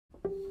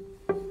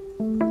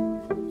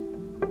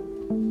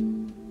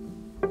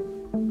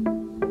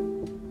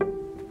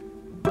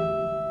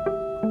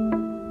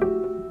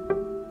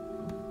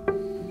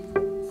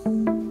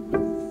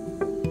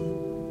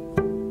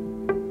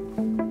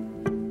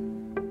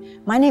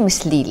My name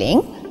is Li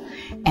Ling,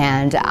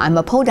 and I'm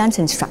a pole dance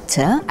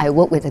instructor. I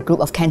work with a group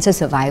of cancer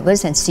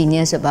survivors and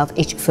seniors above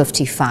age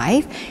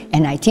 55,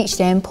 and I teach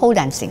them pole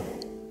dancing.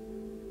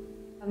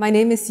 My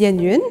name is Yen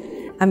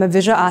Yun. I'm a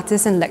visual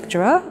artist and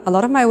lecturer. A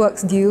lot of my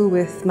works deal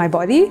with my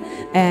body,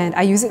 and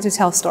I use it to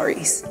tell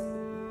stories.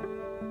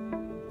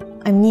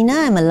 I'm Nina.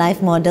 I'm a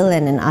life model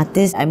and an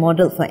artist. I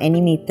model for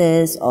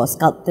animators or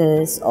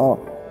sculptors or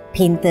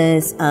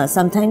painters,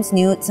 sometimes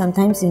nude,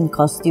 sometimes in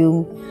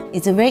costume.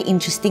 It's a very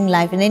interesting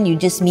life, and then you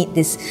just meet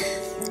this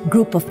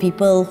group of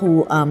people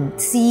who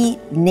see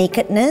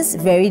nakedness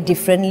very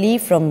differently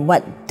from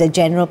what the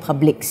general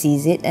public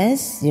sees it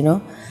as, you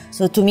know.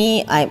 So to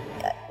me,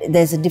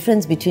 there's a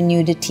difference between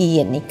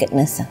nudity and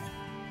nakedness.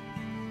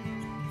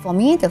 For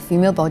me, the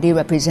female body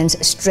represents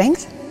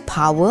strength,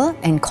 power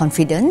and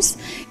confidence,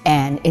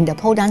 and in the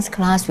pole dance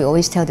class we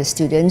always tell the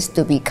students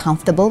to be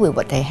comfortable with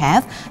what they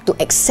have, to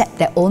accept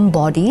their own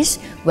bodies,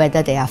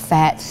 whether they are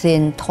fat,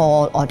 thin,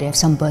 tall, or they have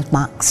some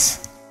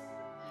birthmarks.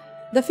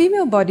 The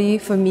female body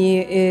for me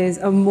is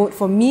a mode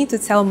for me to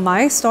tell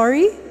my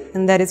story,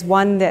 and that is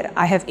one that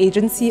I have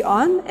agency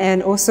on,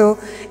 and also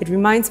it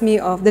reminds me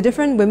of the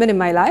different women in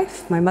my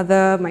life, my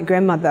mother, my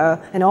grandmother,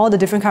 and all the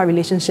different kind of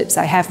relationships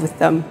I have with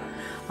them.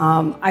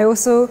 I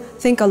also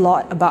think a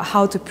lot about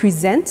how to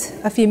present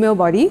a female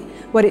body,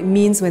 what it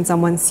means when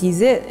someone sees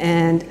it,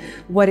 and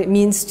what it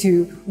means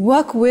to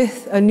work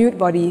with a nude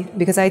body,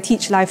 because I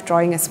teach life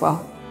drawing as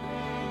well.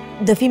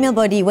 The female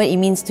body, what it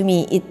means to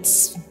me,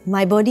 it's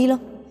my body, lor.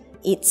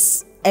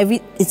 It's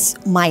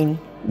mine.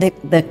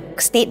 The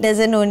state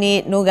doesn't own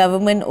it, no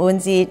government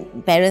owns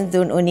it, parents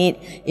don't own it,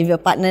 if your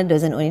partner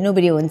doesn't own it,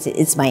 nobody owns it,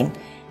 it's mine.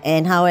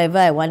 And however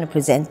I want to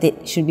present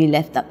it should be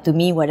left up to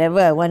me. Whatever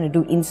I want to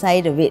do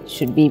inside of it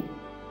should be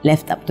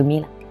left up to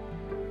me.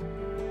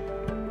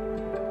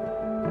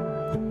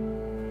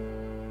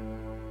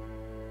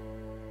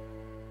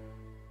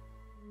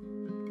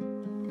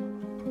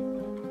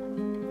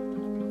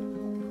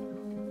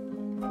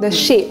 The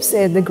shapes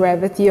and the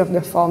gravity of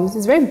the forms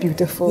is very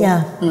beautiful.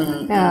 Yeah.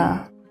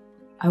 Yeah.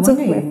 I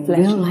wonder in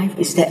real life,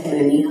 is that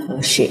really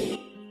her shape?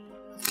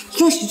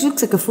 Yeah, she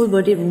looks like a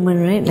full-bodied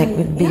woman, right? Like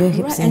with bigger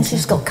hips. Right. And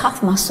she's got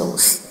calf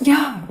muscles.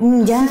 Yeah.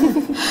 Yeah.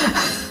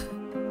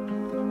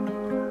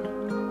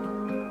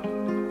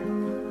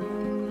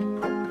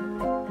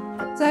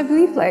 So I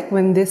believe like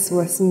when this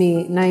was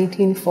made,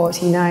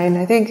 1949,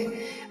 I think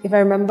if I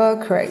remember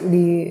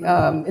correctly,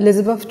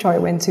 Elizabeth Choi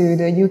went to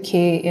the UK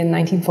in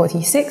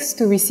 1946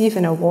 to receive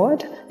an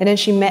award, and then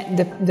she met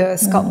the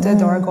sculptor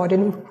Dora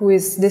Gordon, who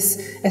is this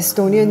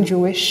Estonian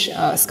Jewish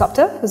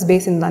sculptor who's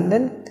based in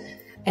London.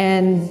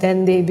 And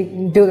then they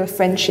built a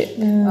friendship,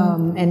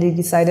 and they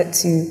decided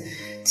to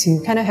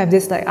kind of have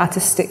this like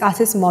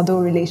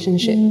artist-model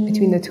relationship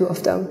between the two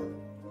of them.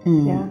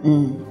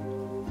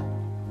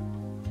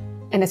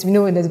 And as we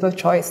know, Elizabeth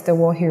Choi is the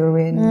war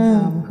heroine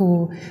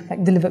who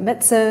like delivered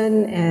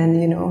medicine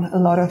and a a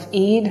lot of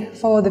aid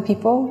for the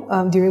people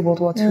during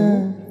World War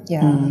II.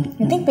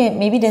 I think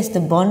maybe there's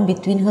the bond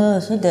between her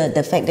also,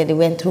 the fact that they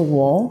went through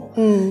war,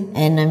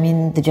 and I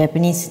mean the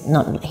Japanese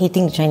not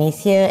hating the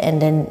Chinese here,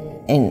 and then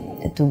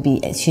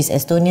she's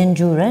Estonian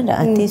Jew, right, the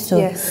artist, so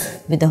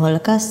yes. With the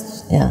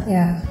Holocaust,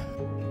 Yeah.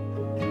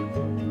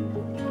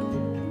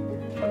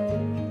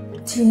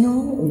 Do you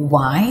know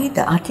why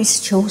the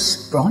artist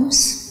chose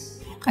bronze?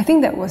 I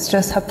think that was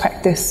just her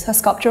practice. Her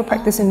sculptural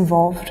practice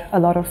involved a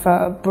lot of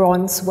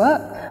bronze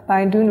work, but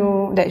I do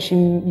know that she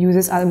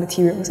uses other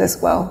materials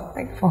as well,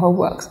 like for her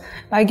works.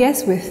 But I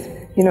guess with,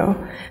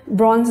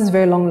 bronze is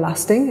very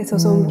long-lasting. It's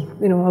also,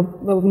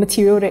 a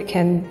material that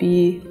can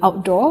be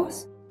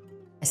outdoors.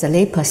 As a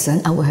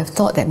layperson, I would have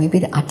thought that maybe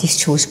the artist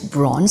chose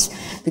bronze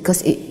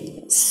because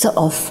it sort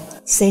of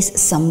says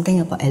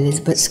something about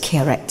Elizabeth's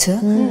character.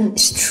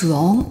 It's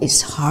strong,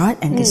 it's hard,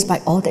 and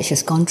despite all that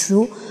she's gone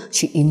through,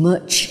 she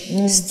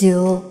emerged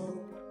still,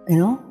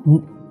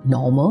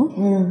 normal.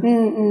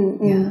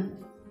 Yeah.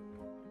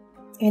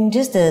 And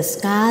just the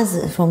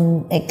scars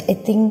from, I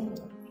think,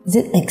 is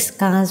it like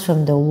scars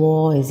from the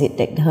war? Is it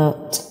like her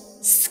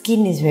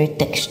skin is very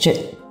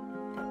textured?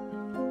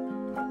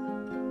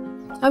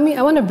 I mean,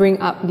 I want to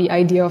bring up the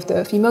idea of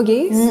the female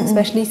gaze,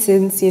 especially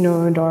since,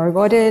 Dora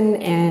Gordon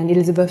and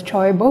Elizabeth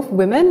Choi, both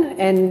women,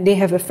 and they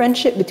have a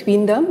friendship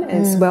between them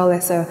as well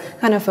as a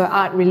kind of an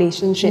art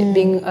relationship,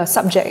 being a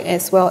subject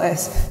as well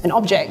as an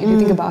object, if you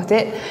think about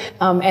it,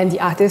 and the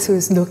artist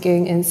who's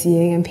looking and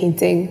seeing and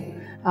painting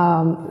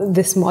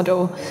this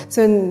model.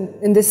 So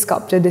in this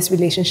sculpture, this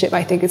relationship,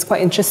 I think it's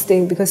quite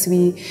interesting because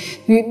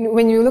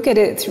when you look at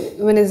it,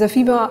 when it's a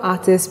female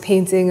artist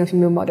painting a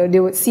female model, they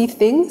would see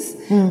things,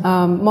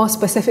 more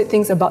specific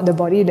things about the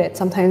body that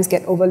sometimes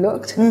get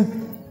overlooked.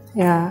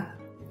 Yeah.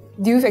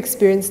 Do you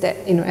experience that,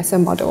 as a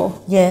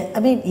model? Yeah, I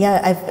mean,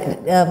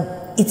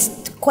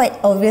 it's quite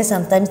obvious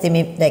sometimes they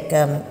may, like,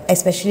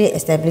 especially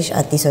established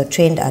artists or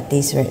trained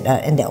artists, right,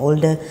 and they're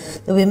older,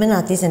 the women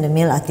artists and the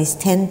male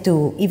artists tend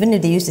to, even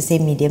if they use the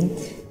same medium,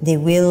 they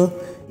will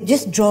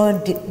just draw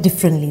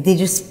differently. They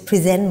just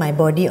present my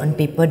body on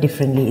paper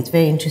differently. It's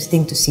very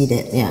interesting to see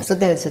that. Yeah. So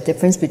there's a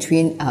difference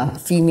between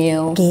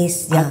female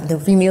gaze, the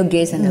female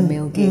gaze and the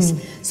male gaze.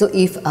 So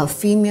if a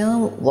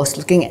female was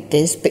looking at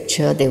this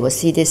picture, they will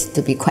see this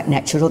to be quite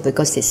natural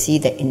because they see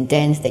the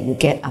indents that you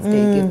get after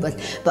you give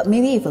birth. But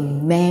maybe if a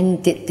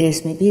man did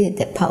this, maybe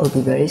that part will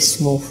be very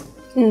smooth.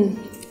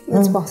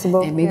 That's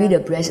possible. And maybe the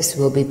breasts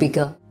will be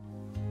bigger.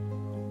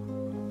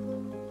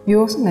 You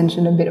also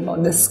mentioned a bit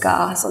about the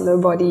scars on the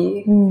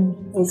body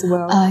as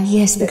well.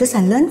 Yes, because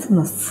I learned from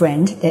a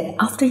friend that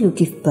after you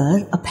give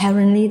birth,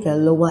 apparently the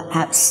lower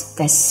abs,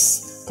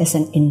 there's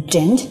an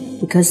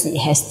indent because it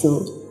has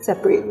to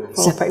separate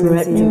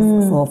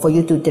for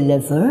you to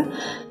deliver.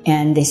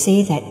 And they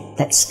say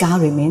that scar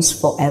remains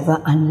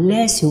forever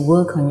unless you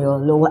work on your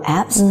lower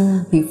abs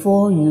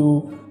before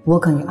you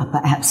work on your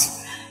upper abs.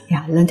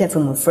 Yeah, I learned that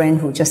from a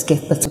friend who just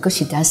gave birth because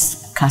she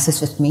does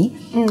classes with me.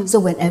 So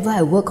whenever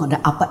I work on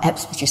the upper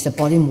abs, which is the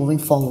body moving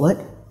forward,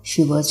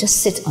 she will just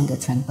sit on the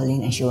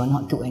trampoline and she will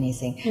not do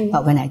anything.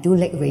 But when I do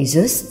leg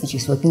raises, which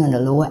is working on the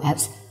lower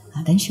abs,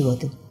 then she will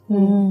do.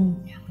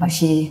 But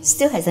she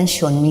still hasn't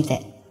shown me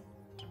that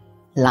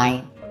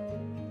line.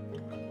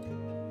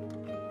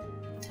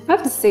 I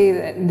have to say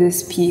that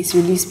this piece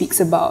really speaks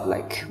about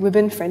like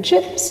women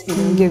friendships,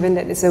 given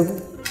that it's a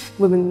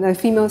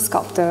female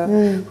sculptor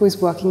who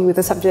is working with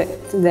a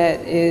subject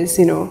that is,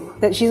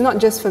 that she's not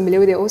just familiar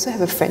with, they also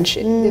have a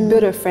friendship. They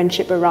build a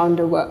friendship around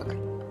the work.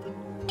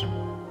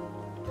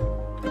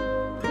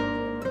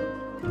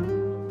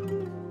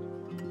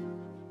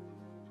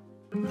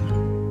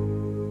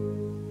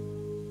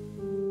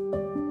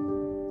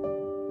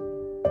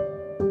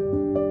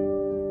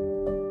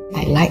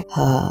 I like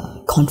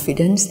her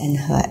confidence and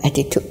her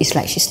attitude. It's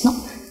like she's not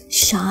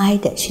shy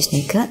that she's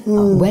naked,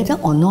 whether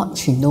or not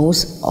she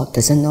knows or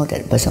doesn't know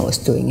that the person was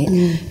doing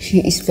it. She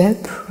is very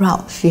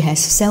proud. She has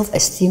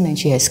self-esteem and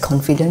she has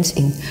confidence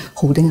in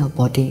holding her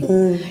body.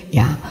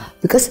 Yeah,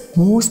 because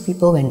most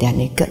people when they're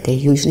naked, they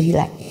usually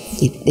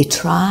they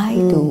try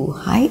to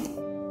hide.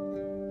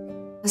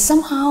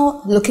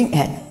 Somehow looking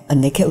at a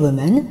naked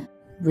woman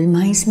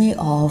reminds me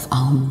of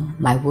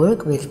my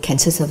work with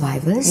cancer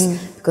survivors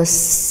because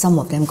some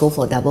of them go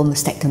for double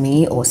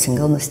mastectomy or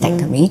single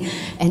mastectomy.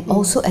 And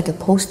also at the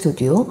Pose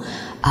Studio,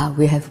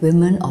 we have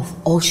women of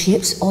all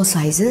shapes, all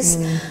sizes,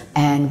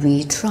 and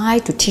we try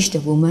to teach the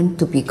woman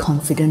to be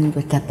confident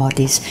with their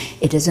bodies.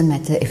 It doesn't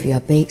matter if you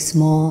are big,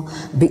 small,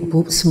 big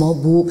boobs, small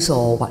boobs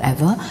or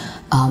whatever,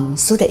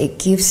 so that it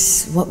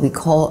gives what we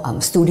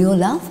call studio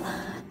love.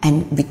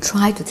 And we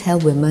try to tell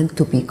women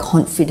to be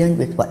confident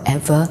with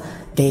whatever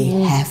they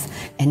have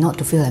and not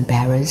to feel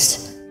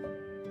embarrassed.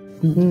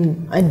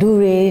 I do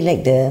really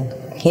like the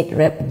head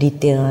wrap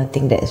detail. I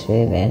think that is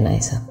very, very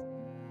nice.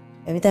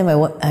 Every time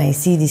I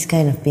see this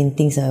kind of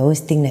paintings, I always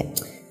think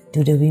that,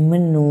 do the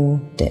women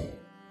know that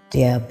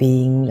they are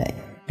being like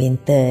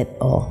painted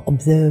or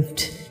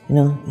observed?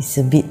 It's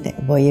a bit like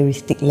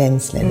voyeuristic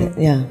lens like that.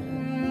 Yeah.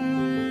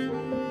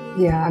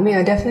 Yeah, I mean,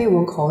 I definitely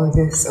won't call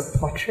this a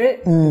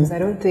portrait because I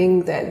don't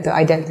think that the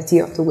identity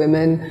of the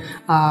women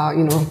are,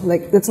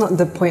 that's not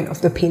the point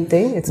of the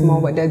painting. It's more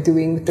what they're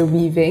doing with the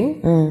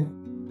weaving.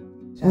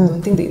 I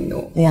don't think they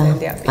know that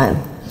they are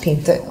being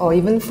painted or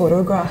even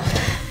photographed.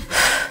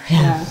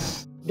 Yeah.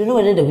 Don't know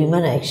whether the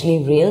women are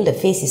actually real. The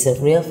face is a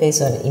real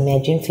face or an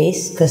imagined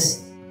face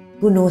because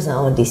who knows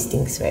all these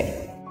things,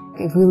 right?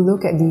 If we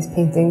look at these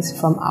paintings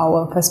from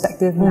our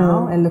perspective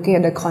now and looking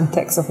at the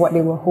context of what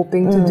they were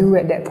hoping to do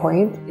at that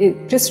point,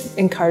 it just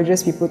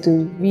encourages people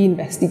to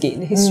reinvestigate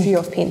the history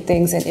of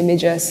paintings and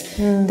images,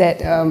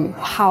 that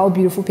how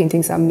beautiful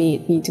paintings are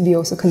made need to be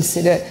also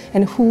considered,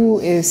 and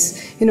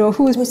who's involved.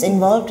 Who's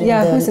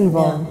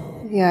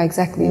involved. Yeah,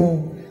 exactly.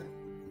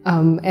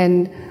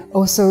 And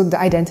also the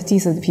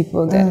identities of the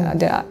people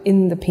that are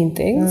in the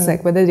paintings,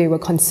 like whether they were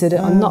considered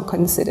or not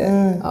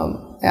considered.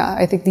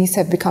 I think these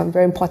have become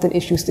very important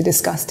issues to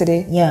discuss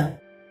today. Yeah.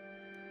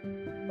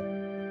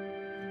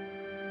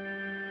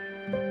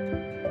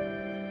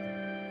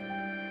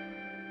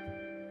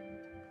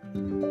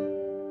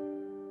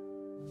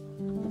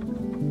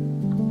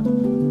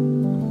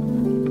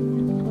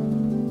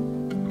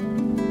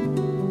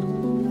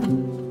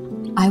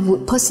 I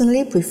would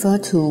personally prefer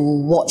to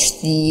watch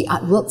the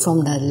artwork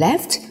from the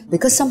left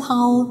because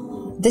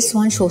somehow this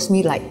one shows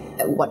me like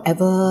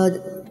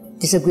whatever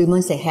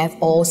disagreements they have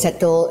all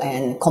settled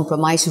and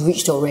compromise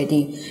reached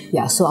already.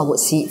 Yeah, so I would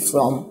see it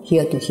from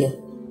here to here.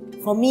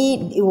 For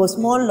me, it was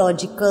more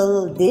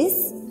logical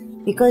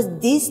because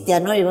they are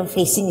not even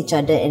facing each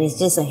other and it's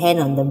just a hand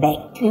on the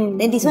back.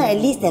 Then this one at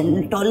least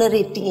they're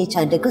tolerating each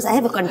other because I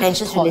have a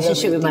contentious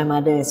relationship with my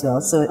mother as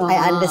well. So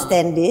I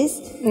understand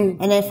this. And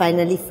then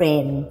finally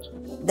friend.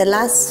 The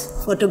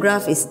last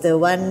photograph is the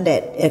one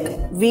that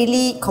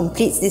really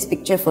completes this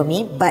picture for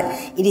me, but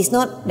it is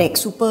not like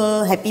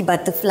super happy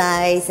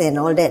butterflies and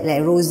all that,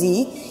 like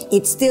rosy.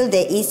 It's still,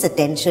 there is a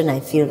tension, I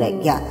feel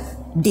like,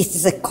 this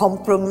is a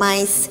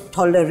compromise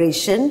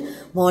toleration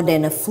more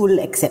than a full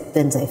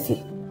acceptance, I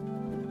feel.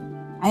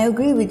 I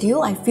agree with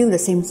you. I feel the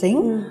same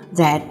thing,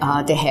 that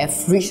they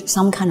have reached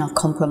some kind of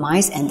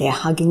compromise and they're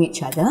hugging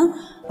each other.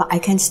 But I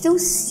can still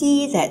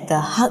see that the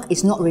hug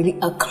is not really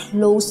a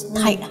close,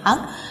 tight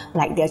hug,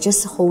 like they're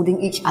just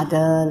holding each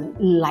other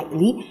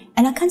lightly.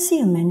 And I can't see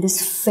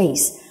Amanda's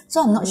face.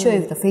 So I'm not sure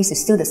if the face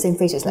is still the same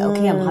face. It's like,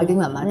 okay, I'm hugging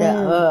my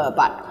mother,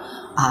 but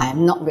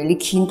I'm not really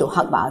keen to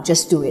hug, but I'll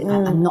just do it.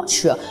 I'm not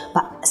sure.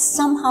 But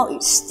somehow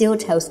it still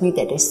tells me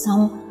that there's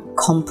some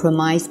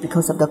compromise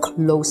because of the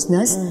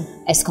closeness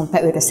as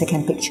compared with the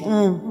second picture.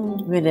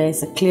 Where there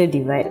is a clear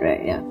divide,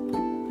 right? Yeah.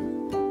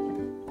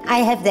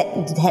 I have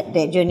had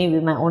that journey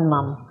with my own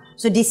mom.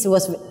 So this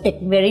was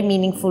very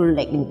meaningful,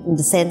 like in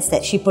the sense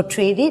that she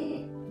portrayed it.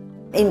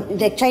 In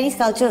the Chinese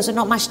culture, also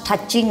not much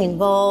touching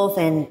involved,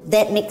 and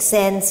that makes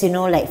sense, you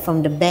know, like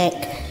from the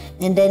back.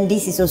 And then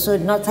this is also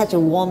not such a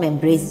warm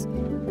embrace.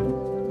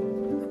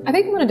 I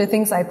think one of the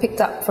things I picked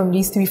up from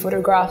these three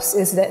photographs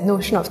is that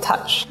notion of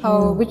touch.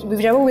 How,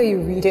 whichever way you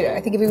read it, I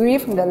think if you read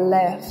it from the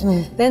left,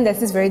 then there's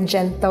this very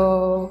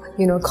gentle,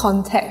 you know,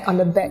 contact on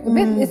the back.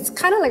 It's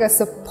kind of like a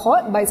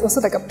support, but it's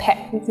also like a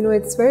pet. You know,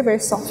 it's very, very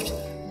soft.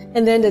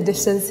 And then the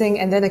distancing,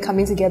 and then the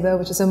coming together,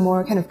 which is a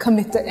more kind of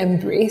committed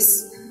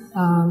embrace.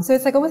 So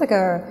it's like almost like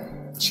a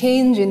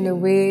change in the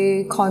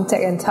way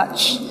contact and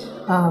touch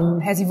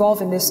has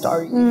evolved in this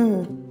story.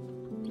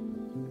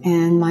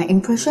 And my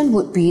impression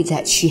would be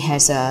that she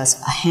has a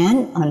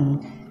hand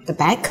on the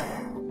back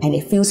and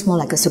it feels more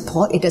like a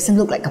support. It doesn't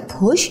look like a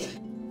push.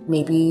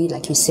 Maybe,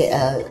 like you said,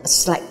 a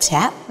slight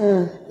tap.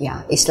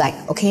 Yeah, it's like,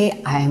 okay,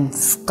 I've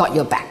got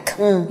your back.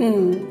 I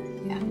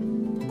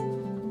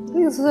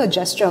think it's also a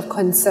gesture of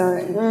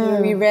concern.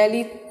 We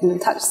rarely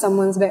touch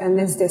someone's back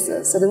unless there's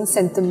a certain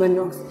sentiment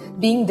of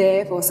being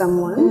there for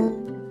someone.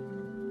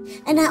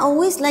 And I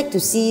always like to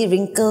see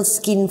wrinkled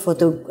skin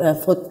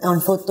on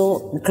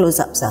photo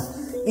close-ups.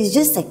 It's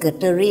just like a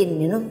terrain,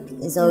 you know.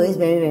 It's always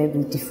very, very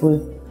beautiful.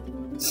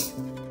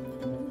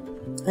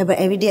 But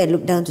every day I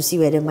look down to see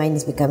whether mine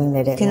is becoming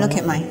like that. Can you look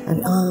at mine?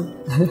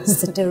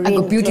 It's a terrain. I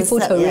got beautiful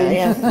terrain.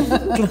 Yeah.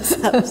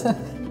 Close-ups.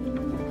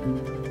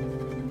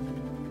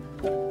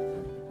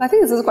 I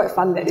think it's also quite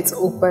fun that it's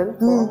open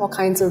for all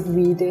kinds of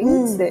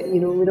readings, that, you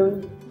know, we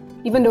don't,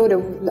 even though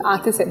the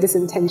artist had this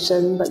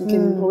intention, but you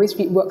can always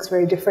read works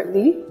very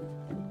differently.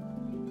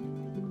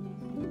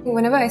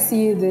 Whenever I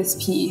see this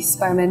piece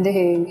by Amanda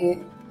Heng, it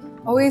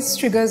always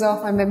triggers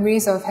off my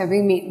memories of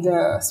having made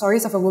the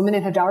Stories of a Woman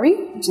and Her Dowry,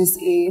 which is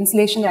an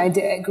installation that I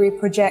did at Grey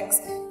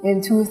Projects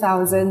in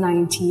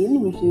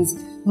 2019, which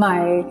is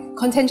my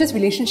contentious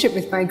relationship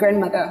with my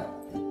grandmother.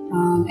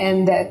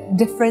 And that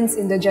difference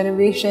in the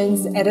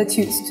generations, the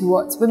attitudes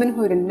towards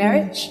womanhood and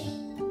marriage,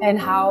 and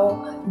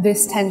how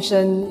this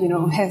tension, you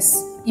know,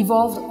 has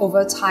evolved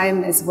over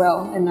time as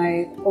well. And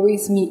I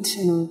always meet,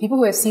 you know, people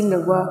who have seen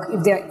the work,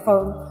 if they're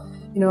from,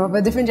 you know, of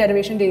a different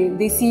generation,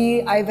 they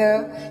see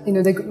either, you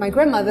know, my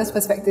grandmother's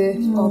perspective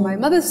or my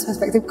mother's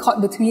perspective caught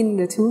between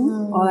the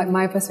two, or like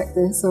my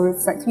perspective. So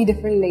it's like three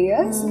different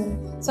layers.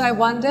 So I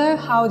wonder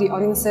how the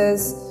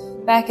audiences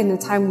back in the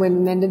time when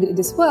Amanda did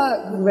this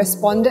work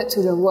responded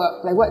to the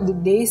work. Like, what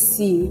did they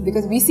see?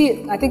 Because we see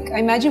it, I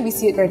imagine we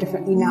see it very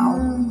differently now.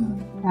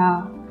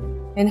 Yeah.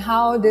 And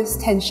how this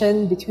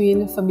tension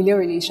between familiar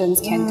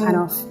relations can kind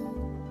of,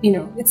 you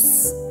know,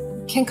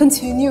 can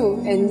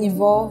continue and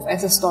evolve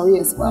as a story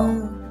as well.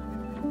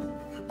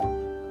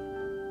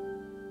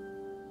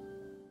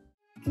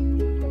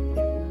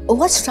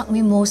 What struck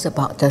me most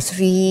about the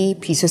three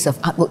pieces of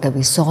artwork that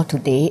we saw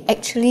today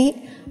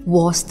actually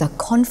was the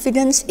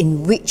confidence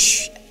in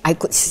which I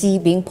could see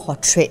being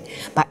portrayed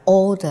by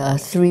all the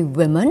three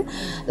women.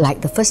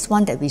 Like the first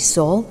one that we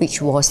saw, which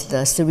was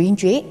the Serene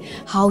Jade,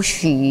 how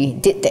she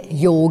did that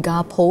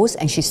yoga pose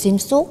and she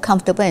seemed so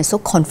comfortable and so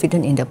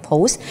confident in the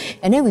pose.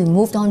 And then we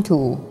moved on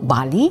to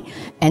Bali,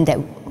 and that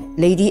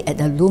lady at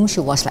the loom,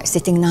 she was like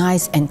sitting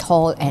nice and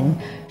tall and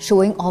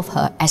showing off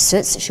her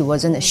assets. She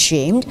wasn't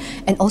ashamed.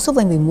 And also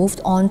when we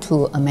moved on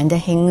to Amanda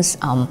Heng's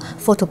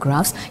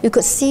photographs, you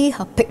could see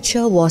her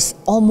picture was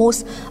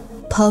almost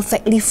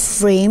perfectly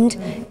framed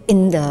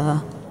in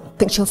the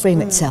picture frame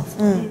itself.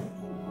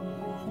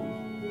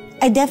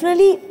 I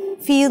definitely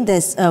feel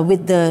this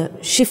with the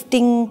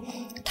shifting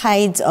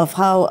tides of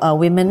how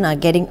women are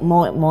getting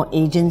more and more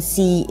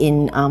agency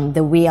in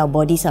the way our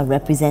bodies are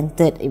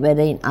represented,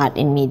 whether in art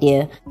and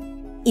media.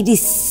 It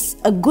is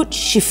a good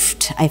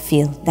shift, I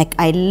feel. Like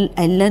I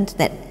learned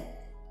that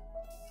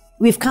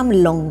we've come a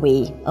long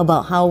way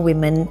about how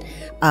women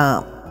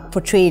are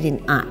portrayed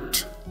in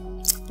art.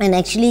 And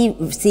actually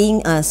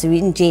seeing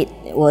Serene Jade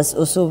was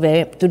also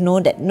very, to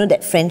know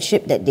that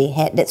friendship that they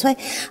had. That's why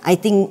I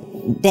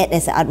think that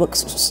as an artwork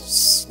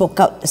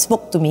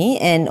spoke to me,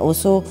 and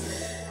also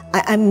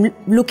I'm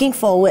looking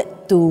forward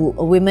to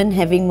women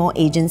having more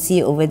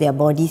agency over their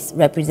bodies'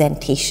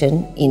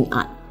 representation in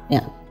art.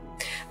 Yeah.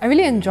 I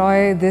really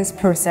enjoy this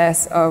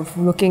process of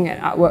looking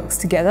at artworks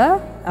together,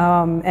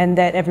 and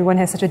that everyone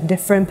has such a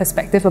different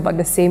perspective about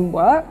the same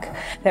work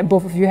that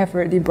both of you have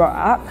already brought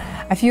up.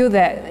 I feel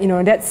that,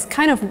 that's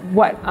kind of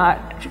what art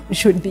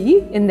should be,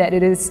 in that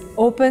it is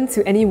open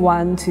to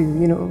anyone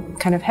to,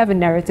 kind of have a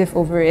narrative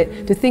over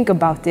it, to think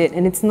about it,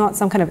 and it's not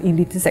some kind of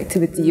elitist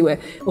activity where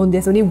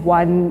there's only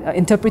one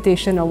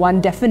interpretation or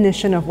one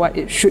definition of what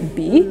it should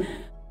be.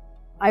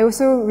 I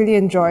also really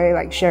enjoy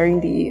sharing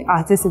the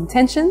artist's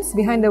intentions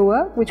behind the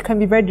work, which can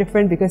be very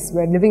different because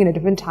we're living in a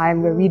different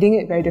time, we're reading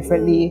it very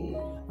differently,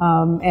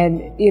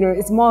 and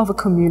it's more of a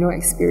communal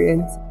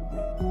experience.